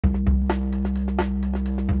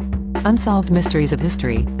Unsolved Mysteries of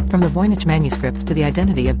History, from the Voynich Manuscript to the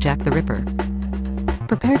identity of Jack the Ripper.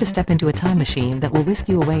 Prepare to step into a time machine that will whisk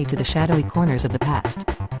you away to the shadowy corners of the past.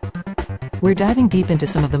 We're diving deep into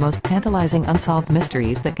some of the most tantalizing unsolved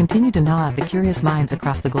mysteries that continue to gnaw at the curious minds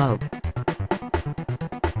across the globe.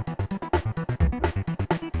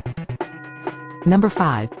 Number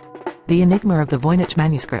 5. The Enigma of the Voynich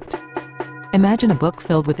Manuscript. Imagine a book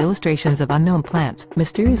filled with illustrations of unknown plants,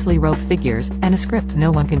 mysteriously robed figures, and a script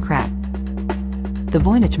no one can crack. The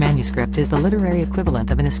Voynich Manuscript is the literary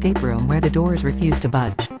equivalent of an escape room where the doors refuse to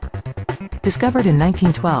budge. Discovered in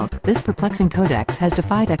 1912, this perplexing codex has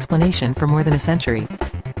defied explanation for more than a century.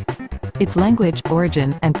 Its language,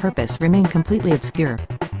 origin, and purpose remain completely obscure.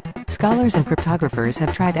 Scholars and cryptographers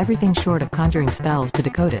have tried everything short of conjuring spells to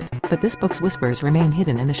decode it, but this book's whispers remain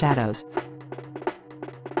hidden in the shadows.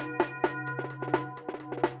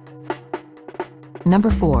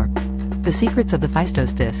 Number 4. The Secrets of the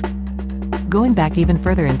Phaistos Disc. Going back even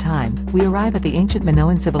further in time, we arrive at the ancient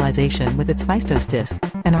Minoan civilization with its Phaistos disc,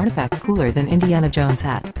 an artifact cooler than Indiana Jones'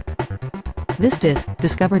 hat. This disc,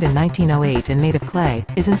 discovered in 1908 and made of clay,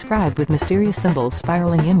 is inscribed with mysterious symbols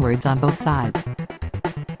spiraling inwards on both sides.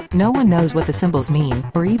 No one knows what the symbols mean,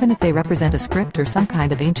 or even if they represent a script or some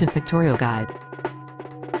kind of ancient pictorial guide.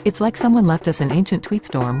 It's like someone left us an ancient tweet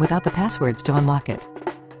storm without the passwords to unlock it.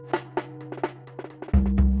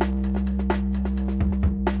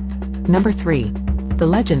 Number 3. The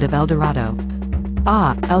Legend of El Dorado.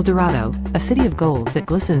 Ah, El Dorado, a city of gold that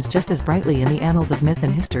glistens just as brightly in the annals of myth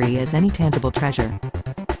and history as any tangible treasure.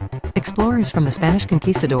 Explorers from the Spanish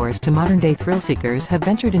conquistadors to modern-day thrill-seekers have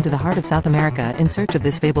ventured into the heart of South America in search of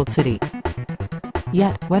this fabled city.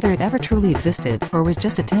 Yet, whether it ever truly existed, or was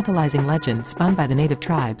just a tantalizing legend spun by the native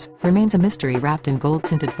tribes, remains a mystery wrapped in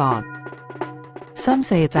gold-tinted fog. Some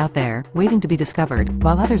say it's out there, waiting to be discovered,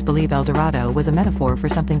 while others believe El Dorado was a metaphor for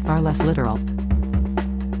something far less literal.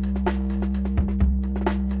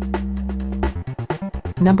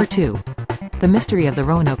 Number 2. The Mystery of the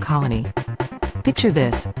Roanoke Colony. Picture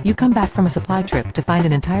this: you come back from a supply trip to find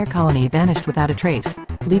an entire colony vanished without a trace,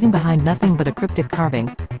 leaving behind nothing but a cryptic carving.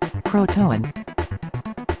 Croatoan.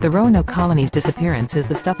 The Roanoke colony's disappearance is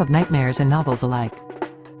the stuff of nightmares and novels alike.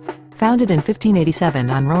 Founded in 1587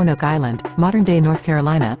 on Roanoke Island, modern-day North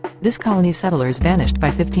Carolina, this colony's settlers vanished by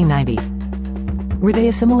 1590. Were they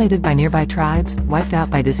assimilated by nearby tribes, wiped out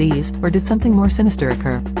by disease, or did something more sinister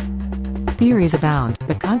occur? Theories abound,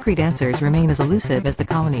 but concrete answers remain as elusive as the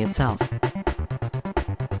colony itself.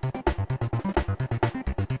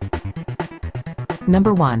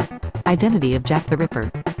 Number 1. Identity of Jack the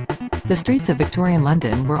Ripper. The streets of Victorian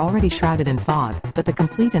London were already shrouded in fog, but the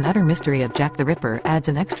complete and utter mystery of Jack the Ripper adds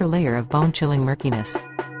an extra layer of bone-chilling murkiness.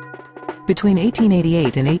 Between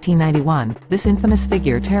 1888 and 1891, this infamous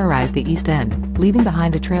figure terrorized the East End, leaving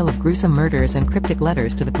behind a trail of gruesome murders and cryptic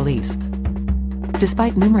letters to the police.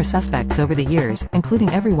 Despite numerous suspects over the years, including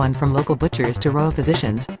everyone from local butchers to royal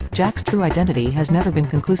physicians, Jack's true identity has never been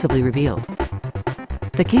conclusively revealed.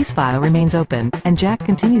 The case file remains open, and Jack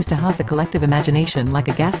continues to haunt the collective imagination like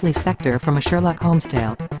a ghastly specter from a Sherlock Holmes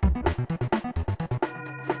tale.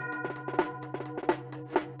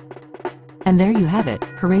 And there you have it,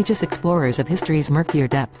 courageous explorers of history's murkier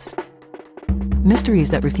depths.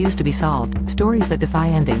 Mysteries that refuse to be solved, stories that defy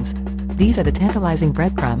endings. These are the tantalizing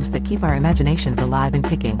breadcrumbs that keep our imaginations alive and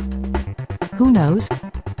kicking. Who knows?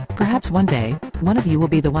 Perhaps one day, one of you will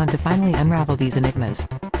be the one to finally unravel these enigmas.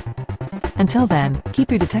 Until then, keep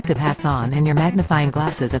your detective hats on and your magnifying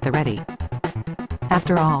glasses at the ready.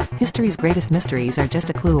 After all, history's greatest mysteries are just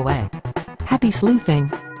a clue away. Happy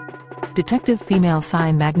sleuthing! Detective female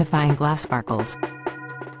sign magnifying glass sparkles.